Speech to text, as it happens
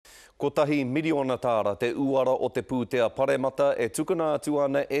Ko tahi miliona tāra te uara o te pūtea paremata e tukuna atu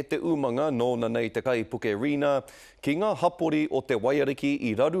ana e te umanga nōna nei te kaipuke Rena ki ngā hapori o te waiariki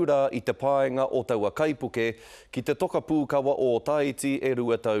i rarura i te paenga o taua kaipuke ki te toka pūkawa o Tahiti e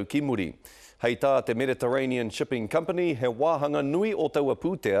rua tau ki muri. Hei tā te Mediterranean Shipping Company he wāhanga nui o taua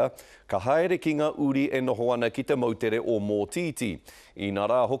pūtea ka haere ki ngā uri e noho ana ki te mautere o Motiti. I nā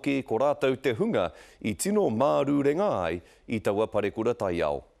rā hoki ko rātou te hunga i tino mārurenga ai i taua parekura tai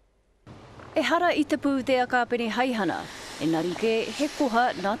ao. E hara i te pūtea kāpene haihana, e narike he koha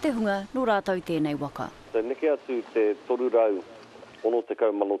nā te hunga no rātou tēnei waka. Te neke atu te toru rau ono te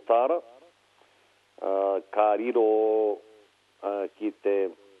kau manotāra, ka riro ki te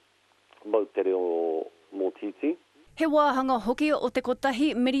mautere o Motiti. He wāhanga hoki o te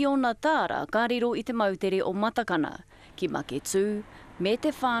kotahi miliona tāra ka riro i te mautere o Matakana, ki Maketu, me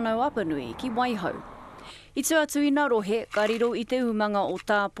te whānau apanui ki Waihau. I tu atu i nā rohe, ka riro i te umanga o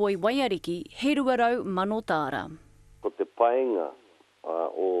tāpoi waiariki he ruarau mano tāra. Ko te paenga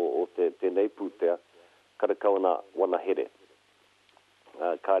o tēnei pūtea, karakauna wana here.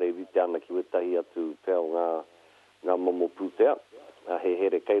 Kāre rite ana ki wetahi atu pēo ngā momo pūtea, he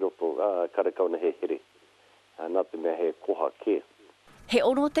here keiroto, karakauna he here. Nā te mea he koha ke. He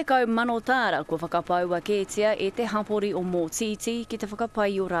ono te kau mano tāra ko whakapau a kētia e te hapori o Motiti ki te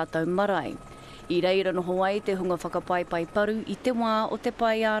whakapai o rātou marae. I reira noho ai te hunga whakapai pai paru i te wā o te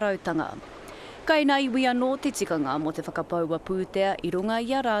pai ārautanga. Kai nā iwi anō te tikanga mo te whakapaua pūtea i runga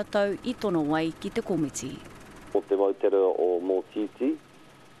i a rātou i tono ai ki te komiti. O te mautere o Motiti,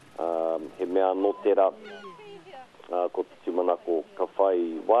 he mea notera ko te tumanako ka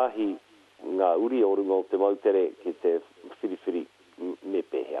whai wāhi ngā uri o runga o te mautere ki te whiriwhiri me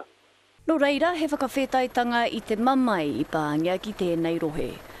pēhea. No reira, he whakawhetaitanga i te mamai i pāngia ki tēnei rohe.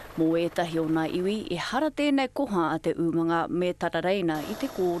 Mō etahi o nā iwi e hara tēnei koha a te umanga me tarareina i te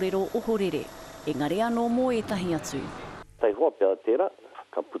kōrero o horere. Engari anō mō etahi atu. Tai hoa pēr tērā,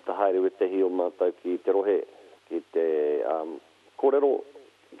 ka puta haere wetehi o mātou ki te rohe, ki te kōrero,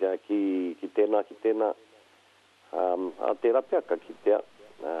 ki tēnā. A tērā pēr ka kitea,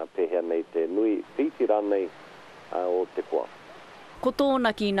 pēhea nei te nui whiti rānei o te koa. Ko tōna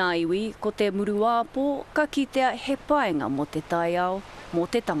ki nā iwi, ko te muruāpō, ka kitea he paenga mo te tai ao, mo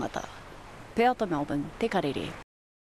te tangata. Pēata Melbourne, te Karere.